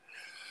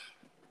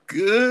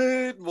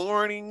good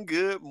morning,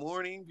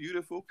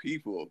 beautiful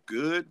people.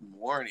 Good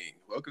morning.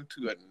 Welcome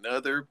to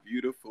another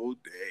beautiful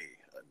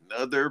day.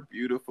 Another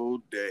beautiful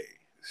day.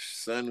 The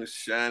sun is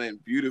shining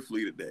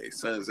beautifully today.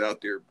 Sun is out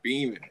there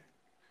beaming.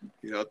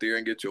 Get out there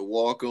and get your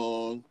walk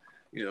on.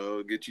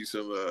 Get you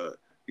some of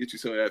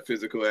that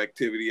physical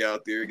activity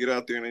out there. Get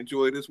out there and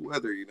enjoy this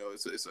weather.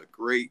 It's a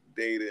great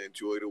day to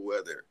enjoy the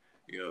weather.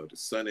 The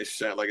sun is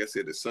shining. Like I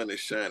said, the sun is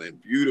shining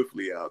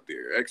beautifully out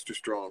there. Extra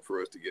strong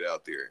for us to get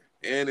out there,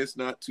 and it's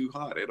not too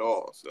hot at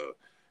all. So,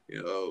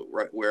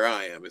 right where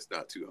I am, it's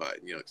not too hot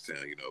in Youngstown.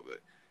 But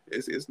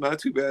it's not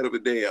too bad of a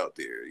day out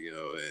there.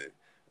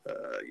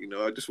 And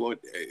I just want,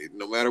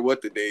 no matter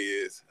what the day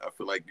is, I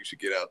feel like you should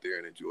get out there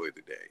and enjoy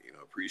the day.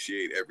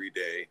 Appreciate every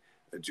day,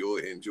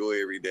 enjoy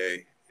every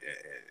day,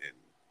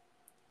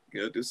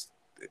 and just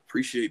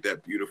appreciate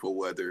that beautiful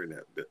weather and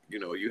that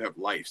you have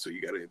life, so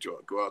you got to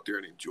go out there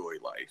and enjoy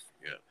life.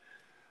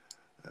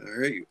 All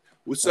right,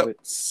 what's Love up, it.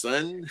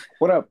 son?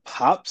 What up,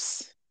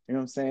 pops? You know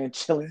what I'm saying?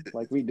 Chilling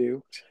like we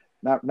do.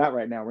 Not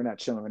right now. We're not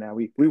chilling right now.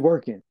 We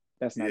working.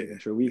 That's not Yeah, even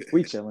true.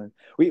 We chilling.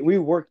 We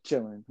work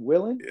chilling.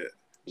 Willing?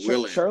 yeah,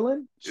 willing.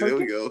 Shirlin? There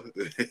we Shirkin? go.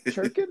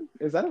 Shirkin?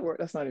 Is that a word?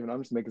 That's not even.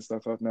 I'm just making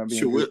stuff up now,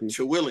 being goofy.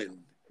 Chewilling.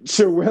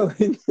 Sure,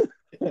 willing.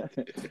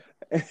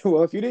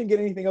 Well, if you didn't get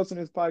anything else in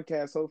this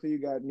podcast, hopefully you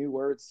got new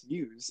words to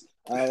use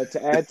to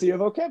add to your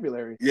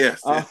vocabulary.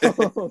 Yes. Um,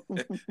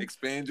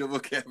 Expand your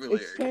vocabulary.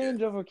 expand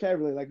your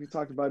vocabulary, like we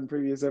talked about in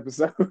previous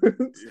episodes.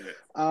 Yeah.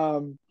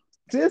 um,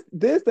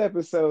 this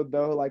episode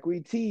though, like we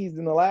teased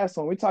in the last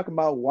one, we talking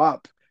about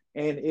WAP,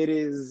 and it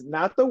is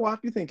not the WAP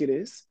you think it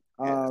is.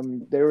 Yes.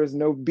 There is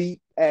no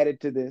beat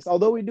added to this,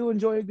 although we do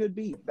enjoy a good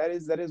beat. That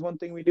is one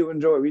thing we do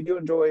enjoy. We do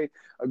enjoy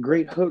a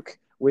great hook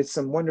with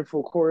some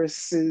wonderful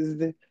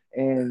choruses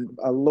and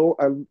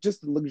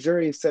just a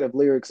luxurious set of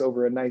lyrics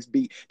over a nice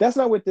beat. That's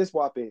not what this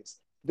WAP is.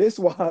 This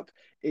WAP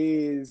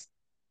is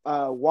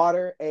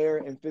water, air,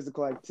 and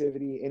physical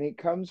activity, and it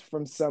comes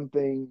from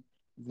something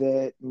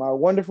that my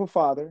wonderful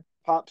father,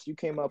 Pops, you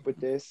came up with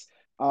this.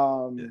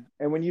 Yeah.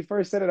 And when you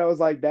first said it, I was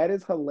like, that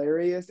is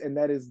hilarious and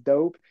that is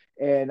dope.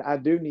 And I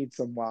do need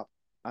some WAP.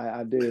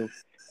 I do.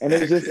 And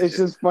it's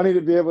just funny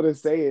to be able to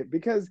say it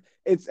because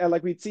it's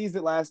like we teased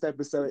it last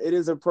episode. It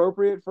is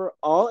appropriate for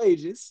all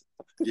ages.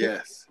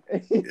 Yes.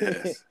 It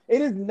Yes.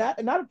 is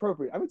not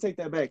appropriate. I'm gonna take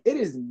that back. It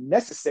is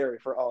necessary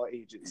for all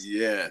ages.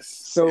 Yes.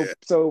 So Yeah.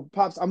 so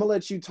pops, I'm gonna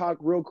let you talk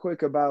real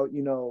quick about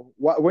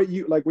what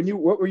you like when you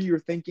what were you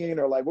thinking,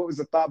 or like what was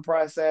the thought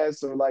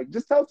process, or like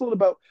just tell us a little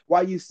about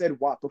why you said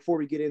WAP before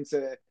we get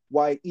into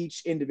why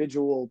each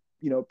individual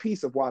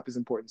piece of WAP is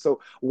important.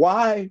 So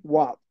why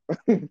WAP?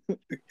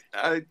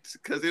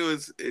 Because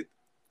it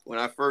when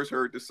I first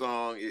heard the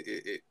song,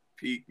 it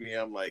piqued me.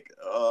 I'm like,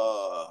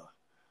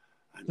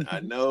 I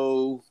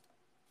know,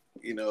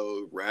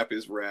 rap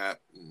is rap,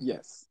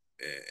 Yes,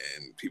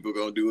 and people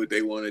gonna do what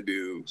they want to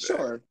do.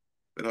 sure.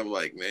 But I'm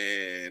like,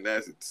 man,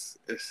 it's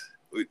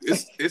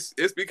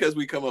because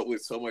we come up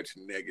with so much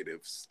negative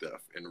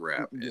stuff in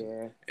rap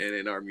Yeah, and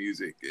in our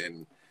music,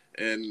 and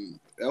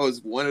that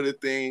was one of the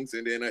things.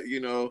 And then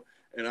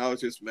and I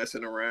was just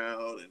messing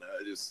around, and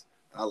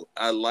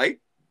I like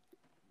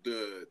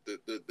the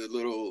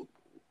little,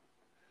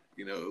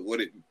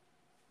 what it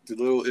the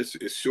little it's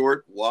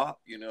short WAP,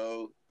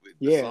 the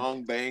yeah.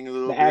 song bang a The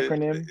little bit.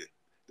 acronym.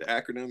 The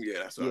acronym, yeah,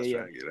 that's what I Yeah, was yeah.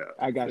 trying to get out.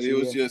 I But got you. Yeah. it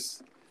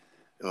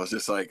was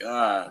just like and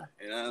I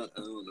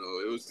don't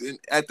know.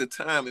 At the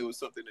time it was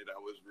something that I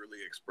was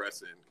really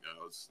expressing.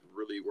 I was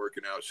really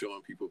working out,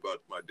 showing people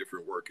about my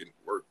different work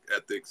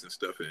ethics and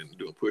stuff, and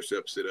doing push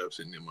ups, sit ups,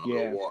 and then my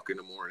little Yeah. walk in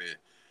the morning.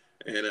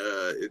 And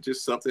it's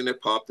just something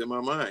that popped in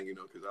my mind,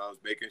 because I was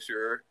making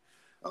sure.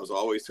 I was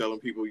always telling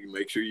people, you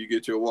make sure you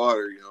get your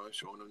water,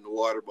 showing them the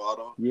water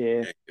bottle,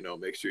 Yeah.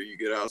 and make sure you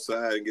get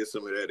outside and get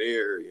some of that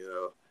air,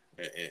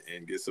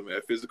 and get some of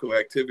that physical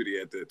activity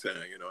at that time,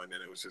 and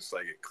then it was just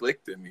like it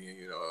clicked in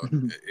me,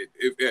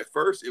 at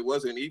first it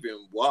wasn't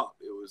even WAP,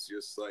 it was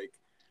just like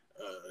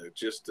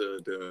just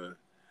the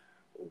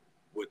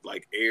with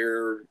like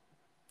air,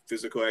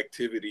 physical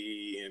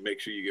activity, and make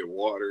sure you get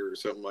water or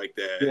something like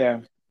that, and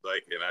Yeah.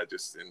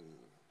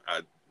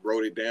 I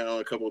wrote it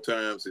down a couple of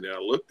times, and then I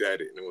looked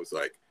at it and it was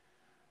like,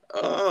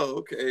 oh,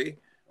 okay,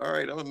 all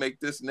right, I'm gonna make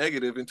this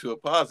negative into a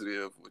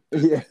positive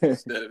Yeah.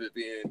 instead of it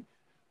being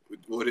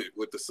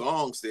what the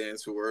song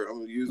stands for.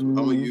 I'm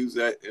gonna Hmm. use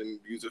that and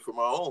use it for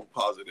my own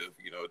positive.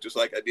 Just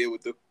like I did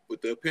with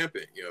the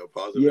pimping. Yeah.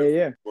 Positive,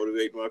 Yeah.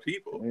 motivate my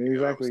people. I would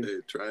Exactly. say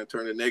try and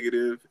turn a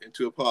negative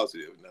into a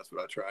positive, and that's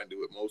what I try and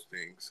do with most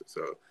things.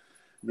 So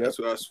Yep.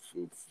 that's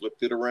what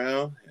flipped it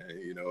around,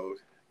 and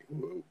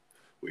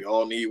we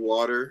all need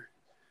water.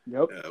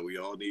 Yep. We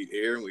all need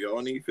air, and we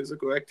all need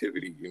physical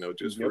activity.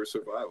 Just Yep. for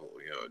survival.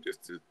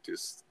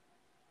 Just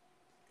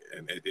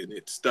and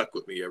it stuck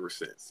with me ever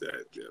since.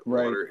 That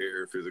Right. water,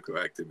 air, physical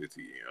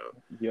activity.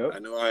 Yep. I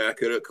know I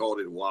could have called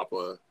it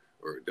WAPA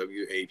or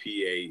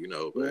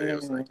WAPA, but it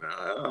was Yeah. like,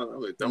 nah,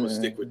 I'm gonna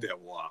stick with Yeah.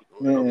 that WAP.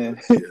 Yeah.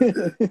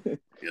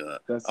 Yeah,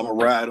 That's I'm a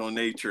funny. ride on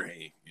A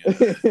train.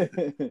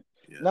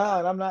 Yeah, No, Yeah,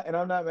 and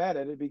I'm not mad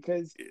at it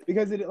because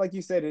it, like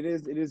you said, it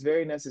is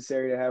very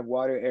necessary to have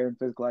water, air, and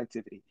physical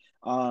activity.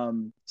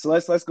 So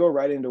let's go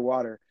right into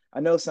water. I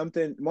know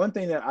one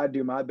thing that I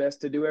do my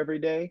best to do every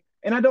day,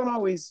 and I don't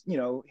always,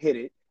 hit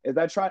it, is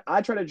I try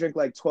to drink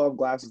like 12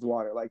 glasses of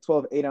water, like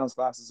 12 8-ounce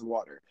glasses of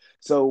water.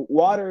 So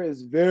water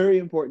is very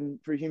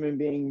important for human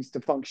beings to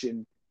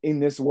function in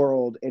this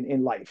world and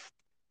in life.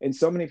 And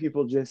so many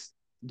people just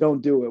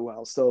don't do it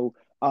well. So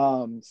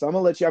I'm gonna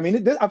let you. I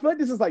mean, I feel like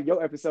this is like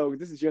your episode.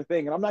 This is your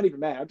thing, and I'm not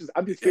even mad.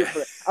 I'm just here yeah.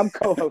 for. I'm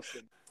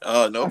co-hosting.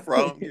 Oh, no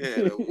problem.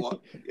 Yeah,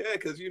 yeah,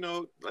 because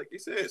like you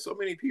said, so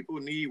many people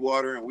need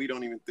water, and we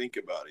don't even think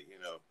about it.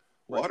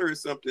 Right. Water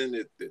is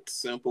something that's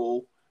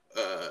simple.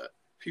 Uh,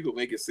 People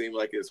make it seem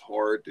like it's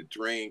hard to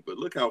drink, but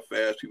look how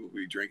fast people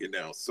be drinking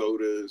down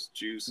sodas, Mm-hmm.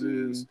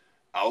 juices,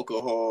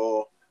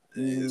 alcohol.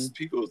 Mm-hmm. Is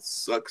people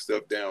suck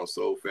stuff down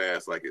so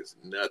fast like it's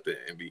nothing,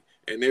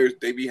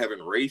 they be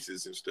having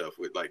races and stuff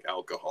with like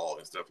alcohol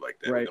and stuff like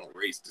that. They're Right. gonna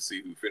race to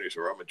see who finish,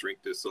 or I'm gonna drink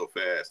this so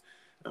fast.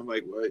 I'm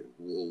like, what?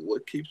 Well,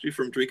 what keeps you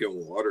from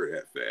drinking water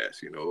that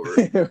fast?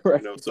 Or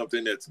Right.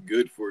 something that's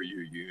good for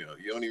you. You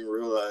don't even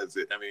realize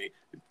it. I mean,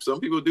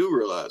 some people do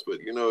realize, but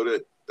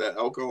that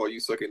alcohol you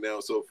sucking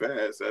down so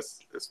fast,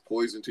 that's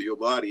poison to your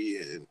body,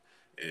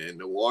 and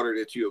the water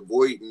that you're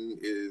avoiding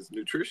is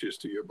nutritious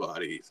to your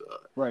body. So,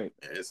 Right.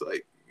 and it's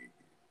like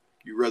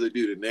you rather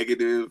do the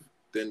negative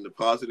than the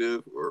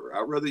positive, or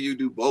I'd rather you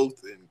do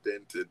both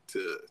than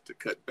to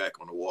cut back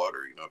on the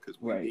water,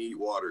 because we Right. need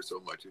water so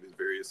much. It is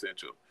very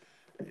essential,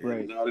 and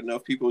Right. not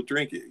enough people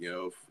drink it.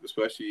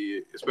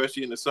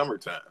 Especially in the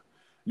summertime,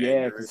 and Yeah,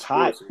 during because it's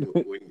hot.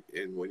 sports,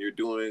 when you're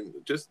doing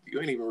you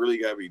ain't even really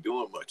got to be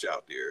doing much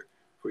out there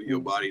for your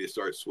Mm-hmm. body to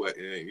start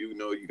sweating, and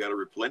you got to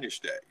replenish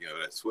that.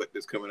 That sweat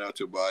that's coming out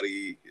your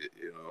body.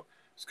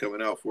 It's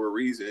coming out for a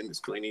reason. It's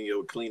cleaning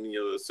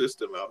your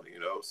system out.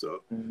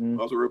 So Mm-hmm.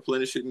 also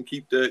replenish it and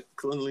keep that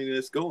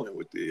cleanliness going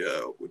with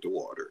the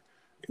water.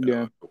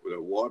 Yeah.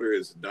 The water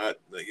is not,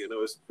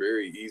 it's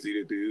very easy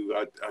to do.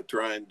 I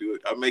try and do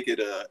it. I make it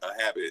a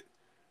habit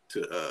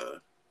to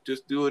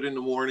just do it in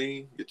the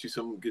morning. Get you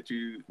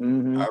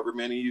Mm-hmm. however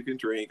many you can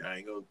drink. I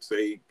ain't gonna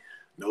say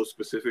no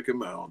specific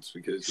amounts,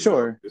 because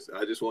Sure.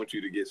 I just want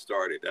you to get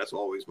started. That's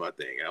always my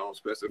thing. I don't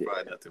specify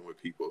Yeah. nothing with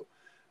people.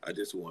 I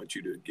just want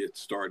you to get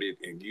started,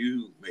 and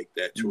you make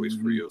that choice for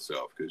Mm-hmm.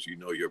 yourself, because you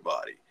know your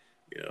body.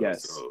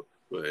 Yes. So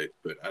but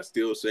I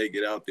still say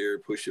get out there,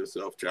 push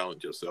yourself,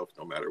 challenge yourself,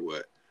 no matter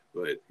what.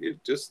 But it's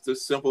just the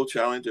simple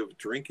challenge of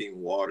drinking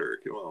water.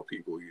 Come on,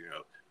 people.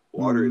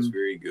 Water is Mm-hmm.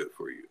 very good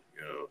for you.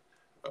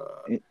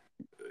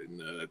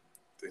 And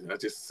and I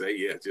just say,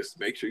 yeah, just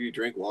make sure you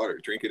drink water.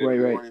 Drink it in the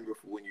Right. Right. morning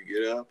before when you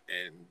get up,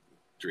 and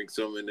drink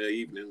some in the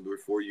evening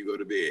before you go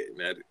to bed. And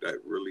that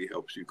really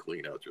helps you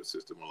clean out your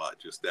system a lot.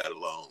 Just that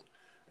alone.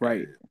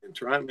 Right. And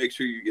try and make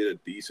sure you get a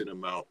decent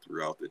amount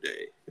throughout the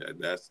day.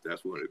 That's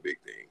one of the big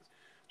things.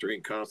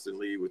 Drink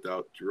constantly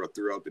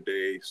throughout the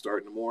day.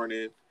 Start in the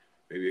morning,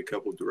 maybe a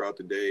couple throughout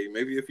the day.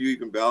 Maybe if you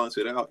even balance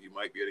it out, you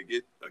might be able to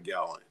get a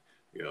gallon.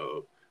 You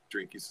know,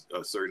 drink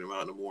a certain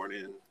amount in the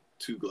morning,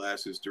 2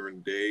 glasses during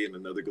the day, and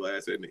another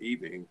glass in the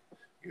evening.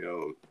 You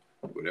know,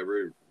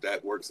 whatever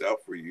that works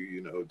out for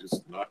you.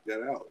 Just knock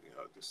that out.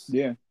 Just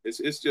Yeah.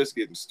 it's just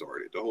getting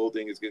started. The whole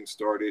thing is getting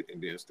started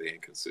and then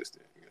staying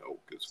consistent.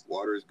 Because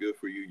water is good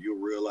for you. You'll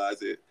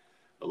realize it,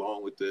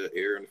 along with the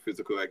air and the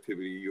physical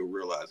activity. You'll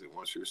realize it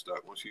once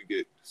you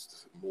get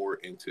more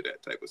into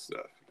that type of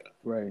stuff. Yeah.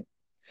 Right.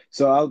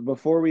 So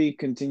before we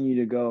continue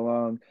to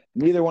go,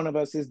 neither one of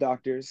us is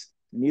doctors.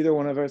 Neither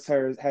one of us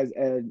has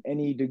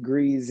any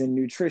degrees in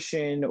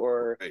nutrition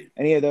or Right.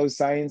 any of those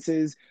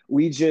sciences.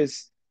 We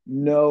just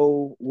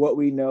know what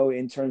we know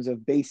in terms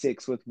of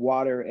basics with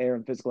water, air,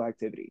 and physical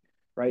activity,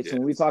 right? So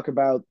when we Yes. talk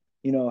about,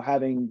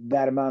 having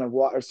that amount of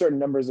water, certain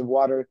numbers of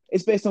water,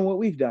 it's based on what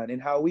we've done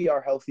and how we are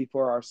healthy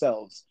for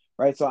ourselves,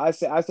 right? So I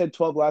said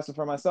 12 glasses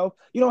for myself.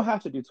 You don't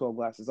have to do 12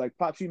 glasses. Like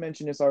Pops, you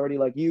mentioned this already.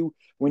 Like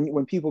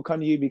when people come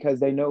to you because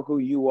they know who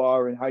you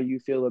are and how you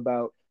feel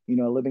about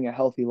living a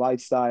healthy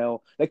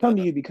lifestyle, they come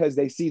to Uh, you because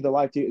they see the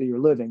life that you're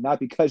living, not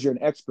because you're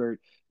an expert,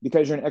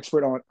 because you're an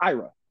expert on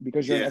Ira,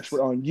 because you're an expert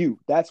yes. on you.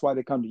 That's why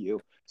they come to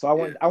you. So i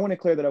want Yeah. i want to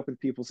clear that up with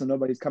people so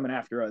nobody's coming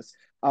after us.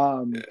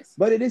 Yes.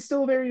 But it is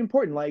still very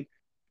important. Like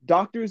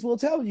doctors will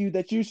tell you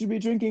that you should be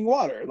drinking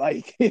water.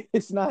 Like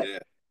it's not, Yeah.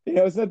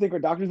 it's nothing where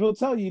doctors will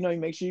tell you, you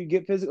make sure you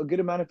get a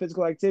good amount of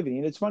physical activity.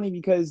 And it's funny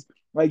because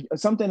like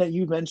something that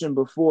you've mentioned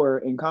before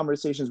in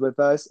conversations with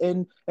us,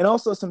 and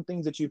also some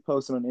things that you've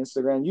posted on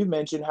Instagram, you've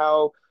mentioned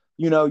how,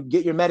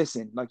 get your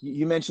medicine. Like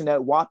you mentioned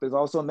that WAP is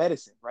also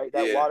medicine, right?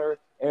 That Yeah. water,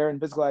 air, and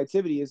physical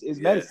activity is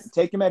medicine. Yes.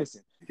 Take your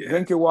medicine. Drink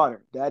Yes. your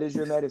water. That is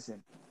your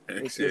medicine.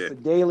 It's Yeah. a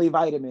daily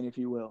vitamin, if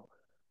you will,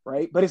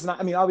 right? But it's not.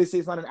 I mean, obviously,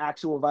 it's not an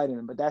actual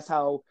vitamin, but that's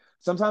how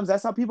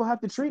people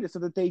have to treat it so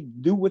that they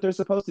do what they're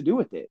supposed to do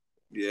with it.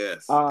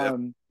 Yes. Definitely.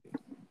 Um,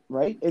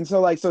 right? And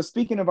so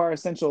speaking of our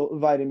essential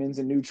vitamins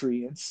and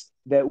nutrients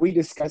that we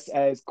discuss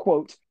as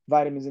quote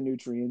vitamins and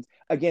nutrients,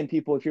 again,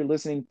 people, if you're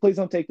listening, please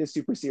don't take this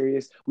super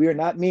serious. We are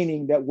not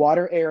meaning that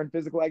water, air, and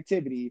physical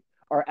activity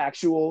are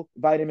actual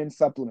vitamin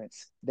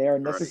supplements. They are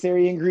Right.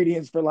 necessary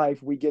ingredients for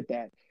life. We get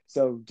that.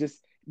 So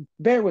just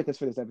bear with us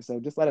for this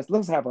episode. Just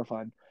let's have our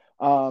fun.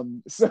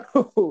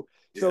 So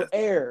so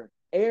Yes.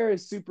 air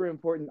is super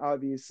important,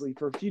 obviously,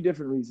 for a few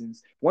different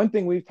reasons. One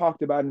thing we've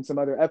talked about in some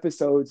other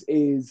episodes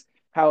is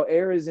how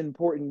air is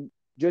important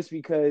just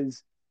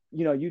because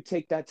you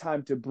take that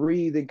time to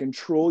breathe and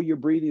control your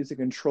breathing to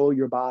control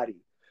your body.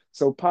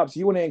 So Pops,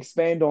 you want to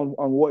expand on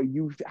what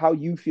you how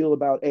you feel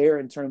about air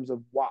in terms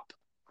of WAP?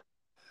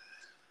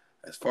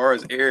 As far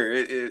as air,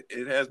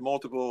 it has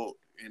multiple,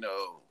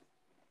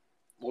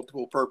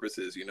 multiple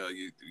purposes. You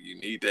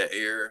need that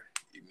air.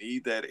 You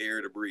need that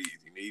air to breathe.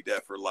 You need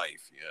that for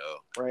life.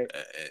 Right.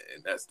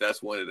 And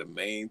that's one of the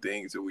main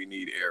things that we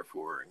need air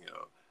for.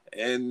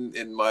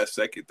 And my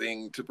second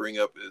thing to bring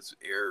up is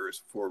air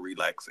is for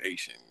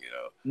relaxation.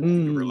 You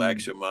can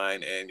relax Mm, your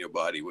mind and your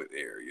body with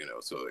air.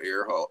 So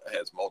air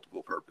has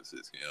multiple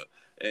purposes.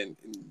 And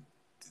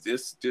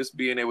just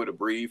being able to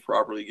breathe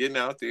properly, getting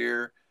out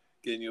there,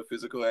 getting your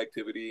physical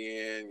activity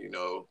in.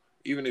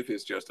 Even if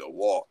it's just a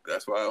walk.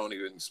 That's why I don't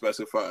even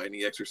specify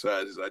any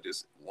exercises. I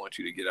just want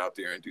you to get out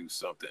there and do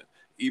something,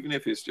 even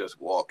if it's just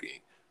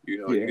walking.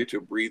 You yeah. get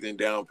your breathing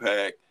down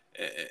pat,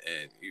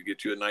 and you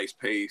get you a nice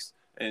pace,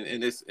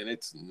 and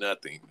it's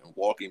nothing. And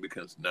walking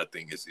becomes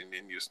nothing. And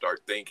then you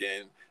start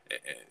thinking,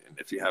 and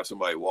if you have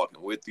somebody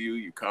walking with you,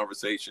 you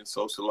conversation,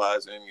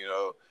 socializing,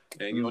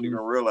 and you don't even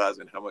Hmm.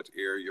 realizing how much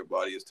air your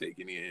body is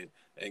taking in,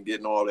 and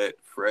getting all that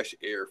fresh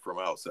air from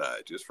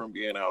outside, just from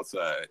being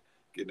outside,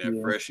 getting that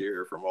Yeah. fresh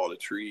air from all the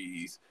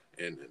trees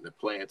and the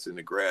plants and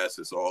the grass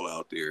that's all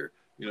out there.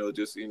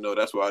 Just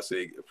that's why I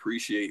say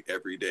appreciate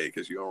every day,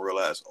 because you don't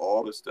realize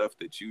all the stuff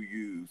that you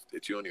use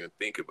that you don't even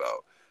think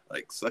about,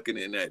 like sucking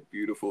in that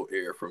beautiful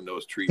air from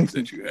those trees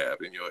that you have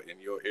in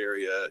your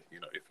area.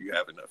 If you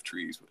have enough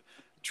trees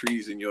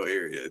in your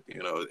area,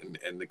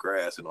 and the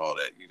grass and all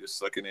that, you just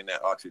sucking in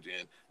that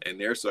oxygen, and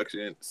they're sucking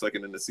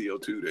in the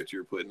CO2 that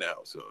you're putting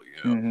out. So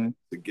Hmm.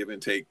 the give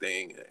and take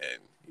thing,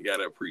 and you got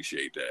to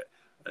appreciate that.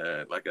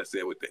 Like I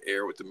said, with the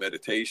air, with the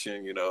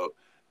meditation,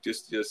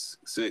 just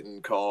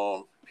sitting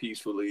calm,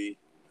 peacefully.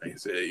 Like I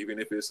said, even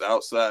if it's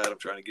outside, I'm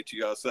trying to get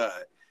you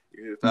outside.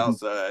 Even if it's Hmm.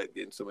 outside,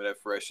 getting some of that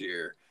fresh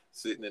air,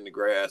 sitting in the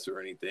grass or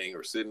anything,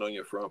 or sitting on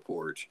your front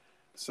porch,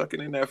 sucking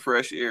in that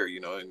fresh air,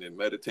 and then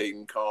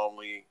meditating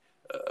calmly,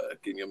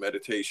 getting your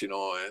meditation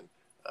on,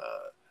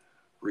 uh,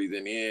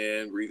 breathing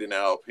in, breathing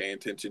out, paying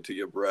attention to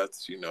your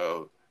breaths.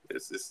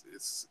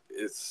 It's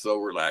so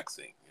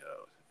relaxing.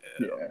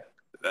 Yeah.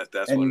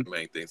 That's one of And the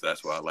main things.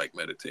 That's why I like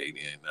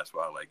meditating. That's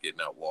why I like getting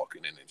out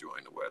walking and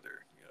enjoying the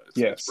weather. It's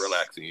yes.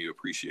 relaxing. You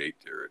appreciate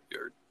your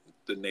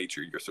the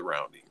nature, your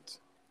surroundings.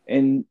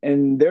 And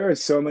there are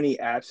so many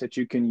apps that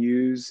you can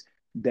use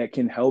that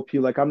can help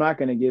you. Like I'm not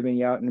going to give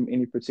any out in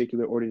any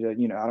particular order to,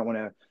 I don't want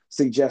to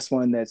suggest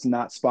one that's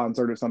not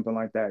sponsored or something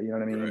like that. You know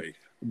what I mean? Right.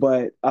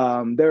 But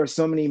there are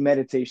so many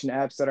meditation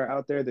apps that are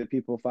out there that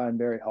people find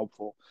very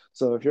helpful.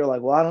 So if you're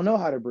like, well, I don't know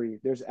how to breathe,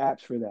 there's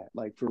apps for that,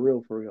 like for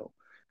real, for real.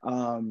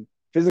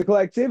 Physical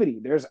activity,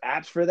 there's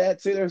apps for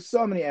that too. There's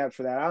so many apps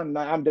for that. I'm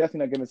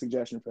definitely not giving a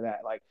suggestion for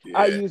that. Like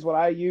I Yeah. use what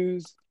I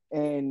use,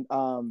 and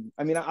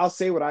I mean, I'll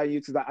say what I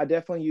use because I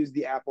definitely use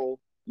the Apple,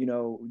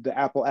 the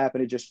Apple app,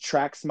 and it just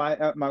tracks my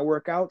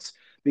workouts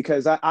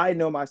because I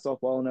know myself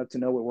well enough to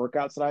know what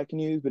workouts that I can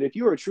use. But if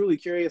you are truly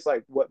curious,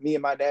 like what me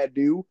and my dad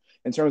do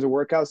in terms of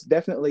workouts,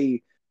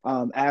 definitely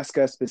ask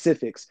us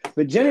specifics.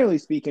 But Yeah. generally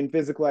speaking,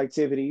 physical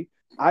activity,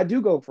 I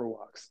do go for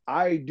walks.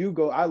 I do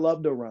go. I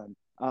love to run.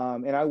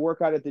 And I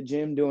work out at the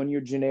gym doing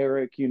your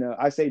generic,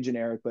 I say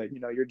generic, but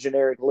your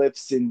generic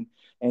lifts and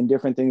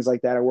different things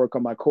like that. I work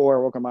on my core, I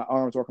work on my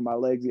arms, work on my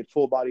legs, get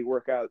full body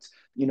workouts,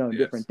 Yes.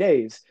 different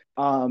days.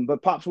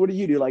 But Pops, what do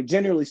you do? Like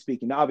generally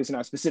speaking, now, obviously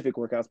not specific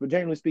workouts, but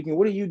generally speaking,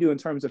 what do you do in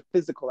terms of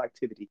physical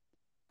activity?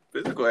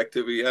 Physical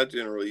activity, I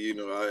generally,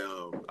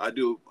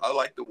 I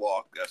like to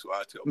walk. That's why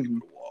I tell Mm-hmm.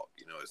 people to walk.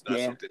 It's not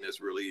Yeah, something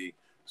that's really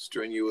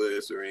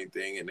strenuous or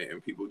anything,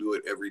 and people do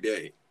it every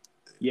day.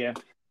 yeah,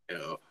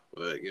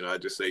 But I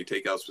just say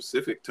take out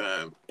specific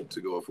time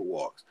to go for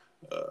walks.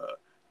 Uh,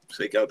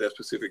 Take out that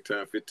specific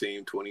time,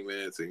 15, 20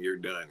 minutes, and you're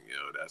done.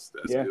 That's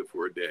yeah. good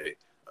for a day.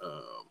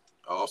 I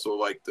also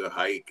like to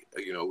hike.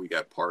 We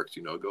got parks.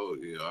 Go.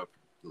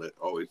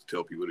 Always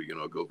tell people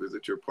to go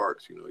visit your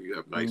parks. You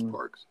have nice Mm-hmm.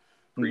 parks.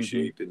 Mm-hmm.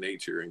 Appreciate the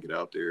nature and get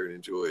out there and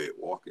enjoy it.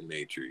 Walk in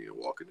nature.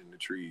 Walking in the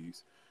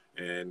trees.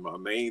 And my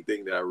main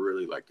thing that I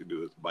really like to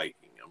do is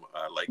biking.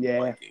 I like Yeah,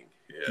 biking.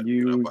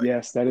 Yeah, I bike.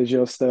 yes, that is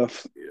your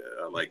stuff.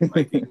 Yeah, I like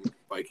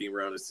biking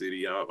around the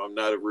city. I'm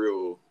not a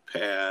real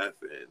path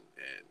and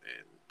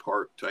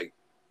park type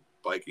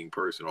biking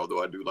person,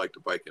 although I do like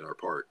to bike in our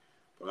park.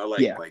 But I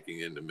like Yeah.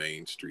 biking in the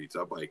main streets.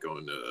 I bike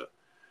on the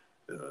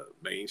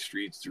main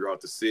streets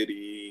throughout the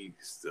city,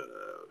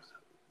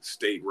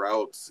 state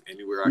routes,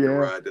 anywhere I can Yeah.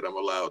 ride that I'm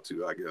allowed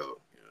to. I go.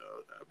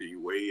 I'll be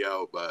way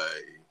out by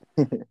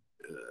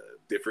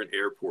different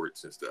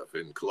airports and stuff.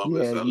 In Yeah,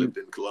 Columbus, I you lived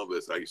in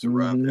Columbus. I used to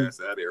ride mm-hmm. past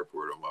that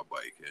airport on my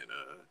bike,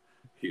 and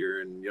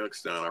here in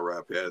Youngstown, I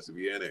ride past the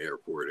Vienna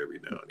airport every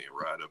now and then,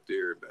 ride up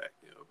there and back.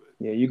 But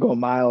Yeah, you go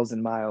miles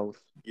and miles,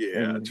 Yeah,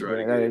 I and try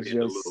to yeah, that get is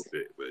in a little just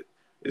bit, but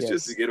it's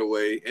just to yes, get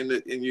away. And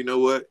you know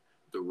what?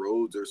 The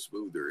roads are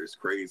smoother. It's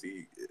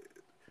crazy.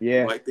 You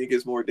yeah, might think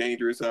it's more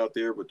dangerous out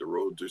there, but the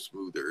roads are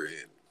smoother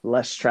and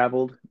less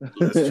traveled.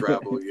 less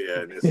travel.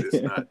 Yeah, and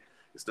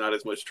it's not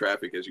as much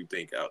traffic as you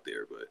think out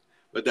there.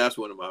 But that's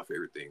one of my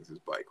favorite things is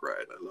bike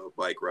riding. I love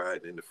bike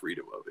riding and the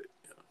freedom of it.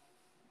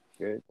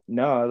 Good.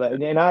 No,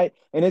 Yeah.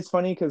 and it's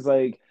funny because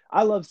like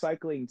I love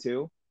cycling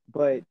too,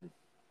 but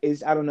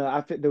is I don't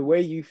know. The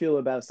way you feel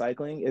about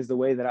cycling is the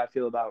way that I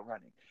feel about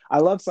running. I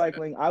love Yeah.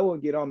 cycling. I will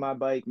get on my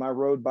bike, my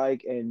road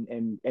bike, and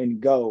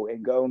go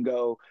and go and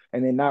go,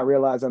 and then not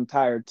realize I'm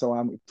tired till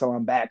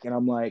I'm back, and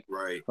I'm like,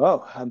 Right.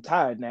 oh, I'm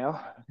tired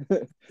now,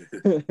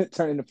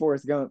 turning to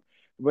Forrest Gump.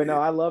 But no,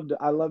 Yeah.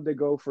 I love to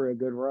go for a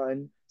good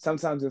run.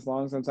 Sometimes it's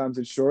long, sometimes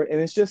it's short,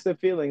 and it's just the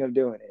feeling of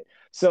doing it.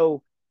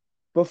 So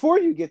before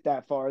you get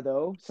that far,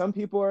 though, some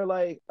people are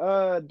like,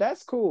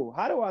 that's cool.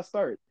 How do I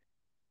start?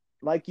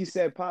 Like you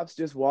said, Pops,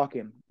 just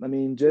walking. I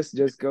mean, just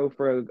go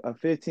for a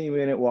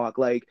 15-minute walk.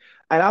 Like,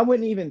 and I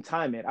wouldn't even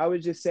time it. I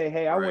would just say,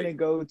 hey, I want Right. to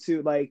go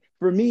to like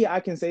for me, I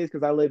can say it's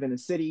because I live in a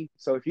city.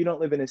 So if you don't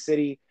live in a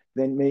city,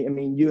 then I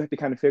mean you have to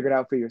kind of figure it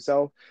out for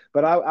yourself.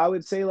 But I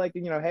would say like,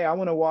 hey, I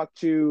want to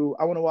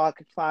walk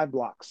 5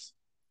 blocks,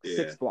 Yeah.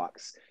 6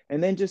 blocks,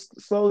 and then just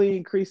slowly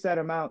increase that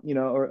amount,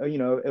 or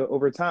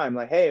over time.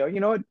 Like, hey, you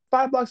know what,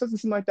 5 blocks doesn't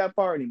seem like that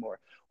far anymore.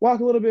 Walk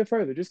a little bit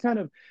further. Just kind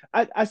of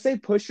I say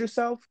push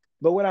yourself,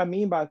 but what I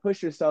mean by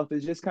push yourself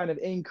is just kind of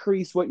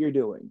increase what you're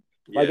doing.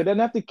 Like it Yeah. doesn't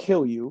have to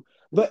kill you.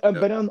 Yep.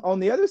 But on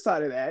the other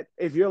side of that,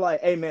 if you're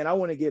like, hey man, I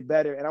want to get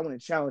better and I want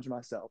to challenge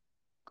myself,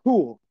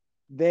 cool.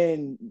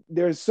 Then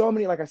there's so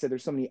many, like I said,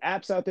 there's so many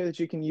apps out there that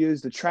you can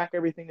use to track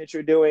everything that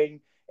you're doing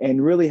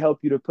and really help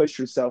you to push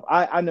yourself.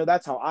 I know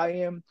that's how I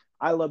am.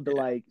 I love to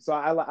Yeah. like, so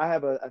I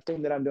have a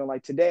thing that I'm doing.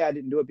 Like today, I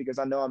didn't do it because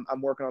I know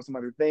I'm working on some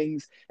other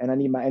things and I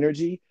need my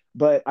energy.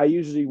 But I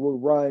usually will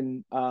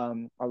run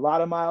a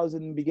lot of miles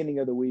in the beginning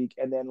of the week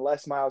and then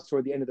less miles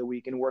toward the end of the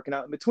week and working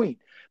out in between.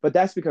 But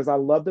that's because I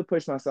love to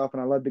push myself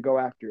and I love to go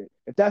after it.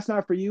 If that's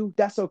not for you,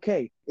 that's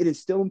okay. It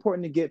is still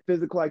important to get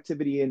physical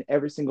activity in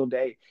every single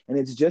day. And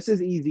it's just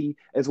as easy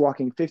as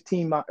walking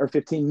 15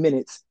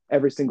 minutes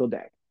every single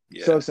day.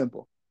 Yeah. So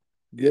simple.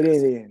 Get it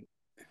Yes. in.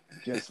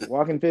 Just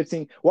walking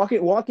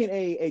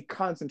a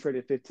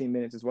concentrated 15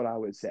 minutes is what I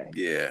would say,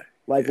 Yeah.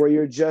 like Yeah. where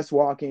you're just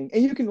walking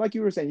and you can, like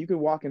you were saying, you can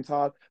walk and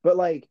talk, but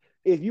like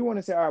if you want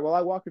to say, all right, well,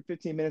 I walk for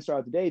 15 minutes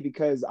throughout the day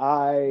because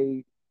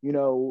I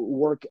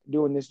work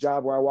doing this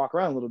job where I walk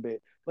around a little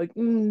bit, like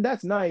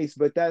that's nice,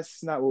 but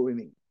that's not what we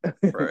mean.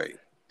 Right.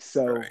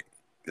 So Right.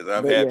 Because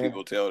I've but had yeah,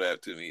 people tell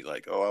that to me,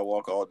 like, "Oh, I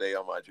walk all day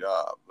on my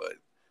job," but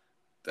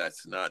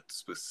that's not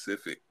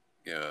specific.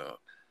 You know,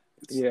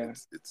 yeah,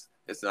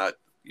 it's not.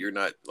 You're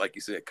not, like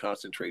you said,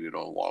 concentrated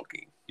on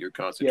walking. You're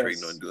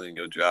concentrating on yes, doing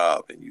your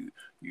job, and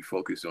you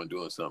focus on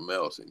doing something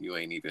else, and you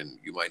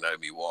might not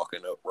be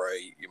walking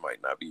upright. You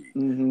might not be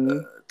mm-hmm,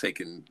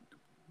 taking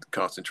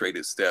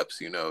concentrated steps.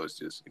 It's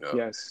just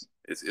yes,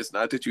 it's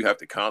not that you have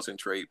to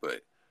concentrate,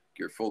 but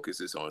your focus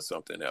is on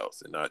something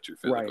else and not your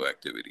physical right.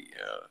 activity,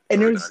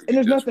 and or there's not and even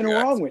there's just nothing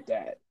wrong reacting. with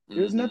that.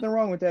 There's Mm-hmm. nothing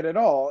wrong with that at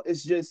all.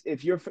 It's just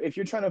if you're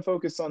trying to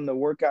focus on the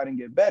workout and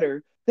get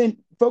better, then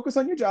focus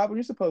on your job when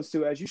you're supposed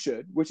to, as you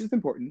should, which is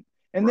important.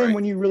 And then Right.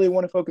 when you really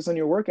want to focus on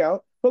your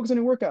workout, focus on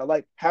your workout.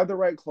 Like have the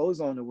right clothes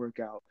on to work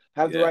out,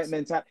 have the right Yes,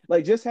 mentality.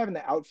 Like just having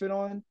the outfit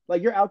on,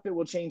 like your outfit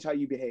will change how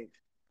you behave,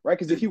 right?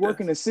 Because if it you work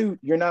does. in a suit,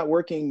 you're not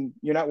working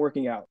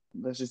out.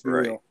 Let's just be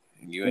Right. real.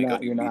 And you ain't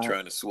gonna You're even be not.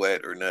 trying to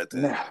sweat or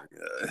nothing. No, Or,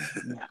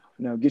 no,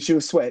 no. Get you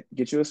a sweat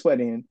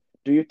in,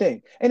 do your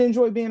thing, and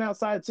enjoy being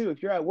outside too.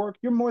 If you're at work,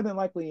 you're more than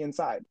likely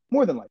inside,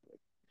 more than likely.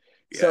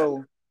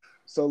 yeah.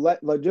 So,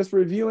 let just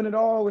reviewing it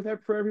all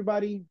for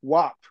everybody.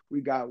 WAP,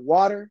 we got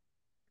water.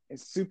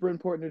 It's super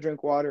important to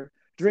drink water.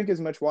 Drink as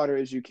much water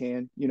as you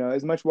can.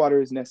 As much water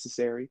as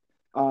necessary.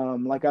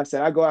 Like I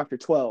said, I go after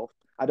 12.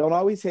 I don't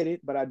always hit it,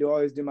 but I do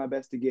always do my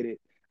best to get it.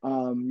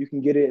 You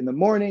can get it in the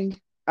morning.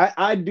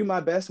 I do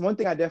my best. One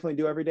thing I definitely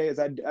do every day is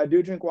I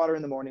do drink water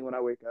in the morning when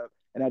I wake up,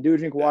 and I do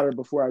drink Yeah. water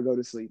before I go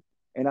to sleep.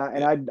 And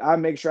Yeah. I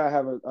make sure I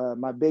have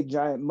my big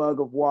giant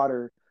mug of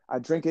water. I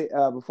drink it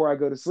before I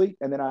go to sleep,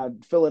 and then I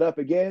fill it up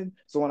again.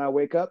 So when I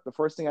wake up, the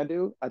first thing I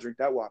do, I drink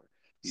that water.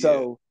 Yeah.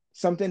 So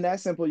something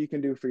that simple you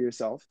can do for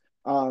yourself.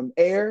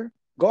 Air,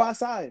 go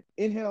outside,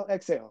 inhale,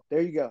 exhale.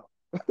 There you go.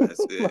 That's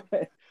it.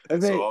 I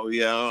That's think all.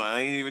 Yeah.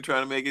 I ain't even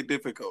trying to make it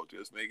difficult.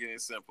 Just making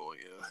it simple.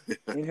 Yeah.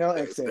 inhale,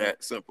 It's exhale.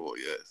 that simple.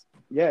 Yes.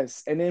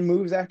 Yes. And then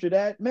moves after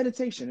that,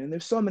 meditation. And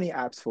there's so many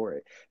apps for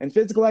it. And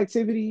physical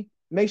activity,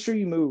 make sure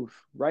you move,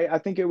 right? I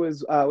think it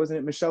was, wasn't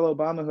it Michelle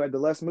Obama who had the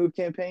Let's Move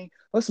campaign?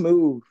 Let's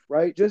move,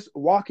 right? Just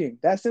walking.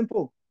 That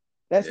simple.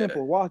 That Yeah.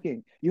 simple.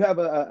 Walking. You have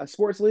a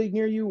sports league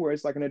near you where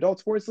it's like an adult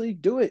sports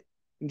league, do it.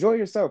 Enjoy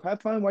yourself.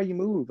 Have fun while you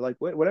move. Like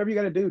whatever you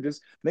got to do,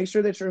 just make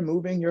sure that you're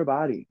moving your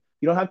body.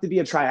 You don't have to be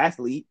a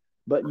triathlete,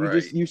 but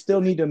Right. you still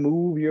need to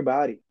move your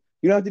body.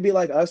 You don't have to be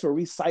like us where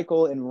we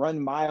cycle and run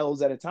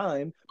miles at a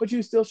time, but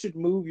you still should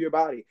move your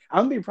body.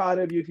 I'm gonna be proud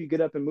of you if you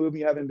get up and move and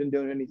you haven't been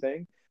doing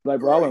anything. Like,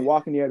 bro, I went Right.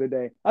 walking the other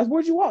day. I said,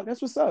 where'd you walk?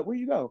 That's what's up. Where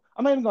you go?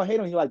 I'm not even gonna hate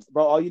on you. Like,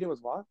 bro, all you did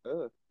was walk.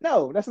 Ugh.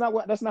 No, that's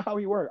not how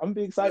we work. I'm gonna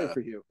be excited Yeah. for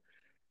you.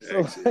 So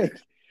Actually. like,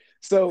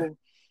 so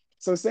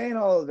so saying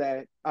all of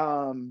that,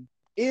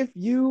 if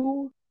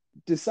you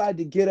decide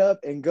to get up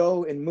and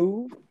go and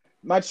move,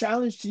 my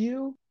challenge to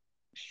you,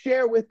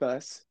 share with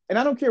us, and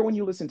I don't care when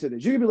you listen to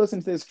this. You could be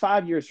listening to this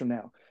 5 years from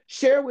now.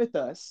 Share with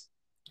us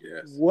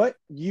Yes. what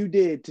you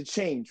did to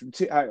change.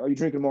 Are you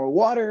drinking more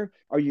water?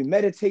 Are you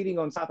meditating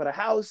on top of the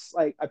house?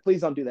 Like,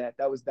 please don't do that.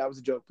 That was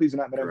a joke. Please do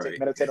not Right.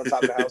 meditate on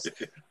top of the house.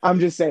 I'm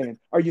just saying.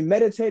 Are you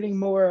meditating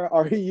more?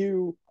 Are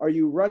you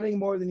running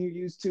more than you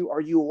used to?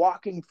 Are you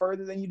walking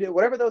further than you did?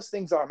 Whatever those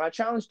things are. My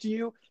challenge to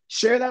you: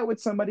 share that with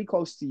somebody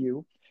close to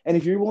you. And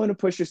if you're willing to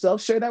push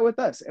yourself, share that with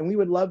us, and we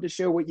would love to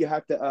share what you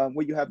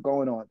have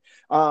going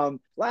on.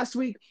 Last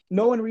week,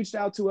 no one reached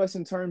out to us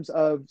in terms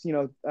of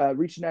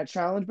reaching that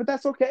challenge, but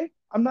that's okay.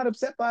 I'm not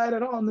upset by it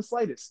at all in the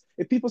slightest.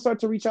 If people start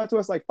to reach out to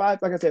us like I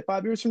said,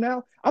 5 years from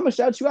now, I'm gonna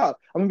shout you out.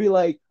 I'm gonna be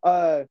like,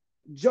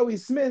 Joey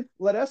Smith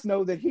let us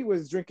know that he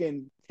was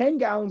drinking 10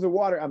 gallons of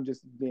water. I'm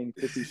just being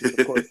facetious,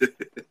 of course.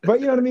 But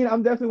you know what I mean?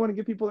 I'm definitely want to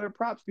give people their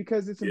props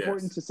because it's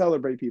important Yes. to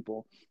celebrate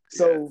people. Yes.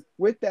 So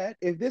with that,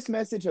 if this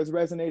message has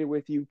resonated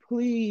with you,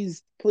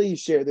 please, please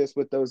share this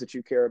with those that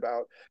you care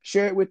about.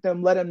 Share it with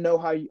them. Let them know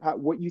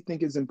what you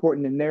think is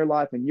important in their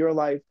life and your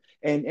life,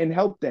 and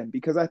help them,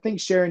 because I think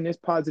sharing this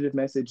positive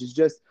message is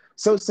just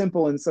so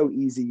simple and so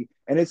easy.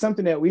 And it's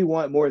something that we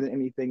want more than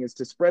anything, is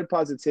to spread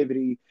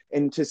positivity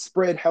and to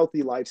spread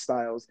healthy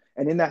lifestyles.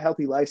 And in that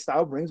healthy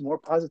lifestyle brings more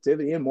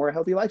positivity and more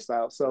healthy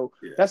lifestyle. So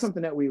that's Yes.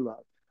 something that we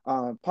love.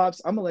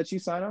 Pops, I'm gonna let you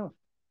sign off.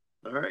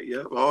 All right.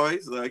 Yep.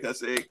 Always, like I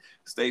say,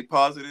 stay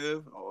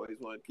positive. Always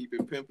want to keep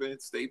it pimping.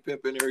 Stay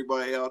pimping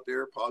everybody out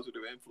there.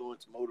 Positive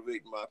influence,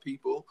 motivating my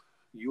people.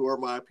 You are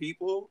my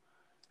people.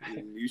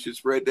 And you should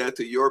spread that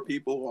to your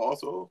people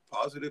also.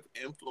 Positive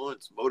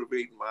influence,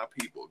 motivating my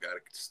people. Got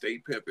to stay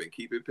pimping.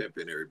 Keep it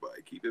pimping,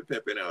 everybody. Keep it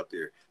pimping out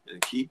there.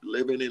 And keep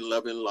living and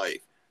loving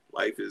life.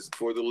 Life is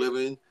for the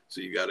living,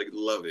 so you got to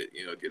love it.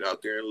 Get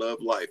out there and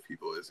love life,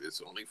 people.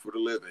 It's only for the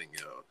living.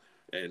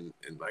 And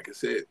like I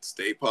said,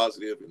 stay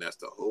positive, and that's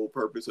the whole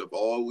purpose of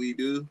all we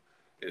do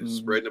is Mm-hmm.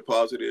 spreading the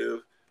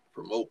positive,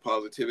 promote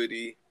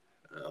positivity.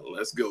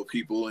 Let's go,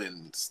 people,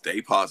 and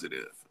stay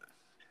positive.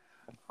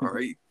 All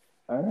right.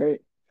 All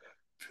right.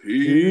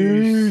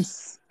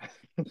 Peace.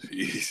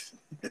 Peace.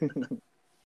 Peace.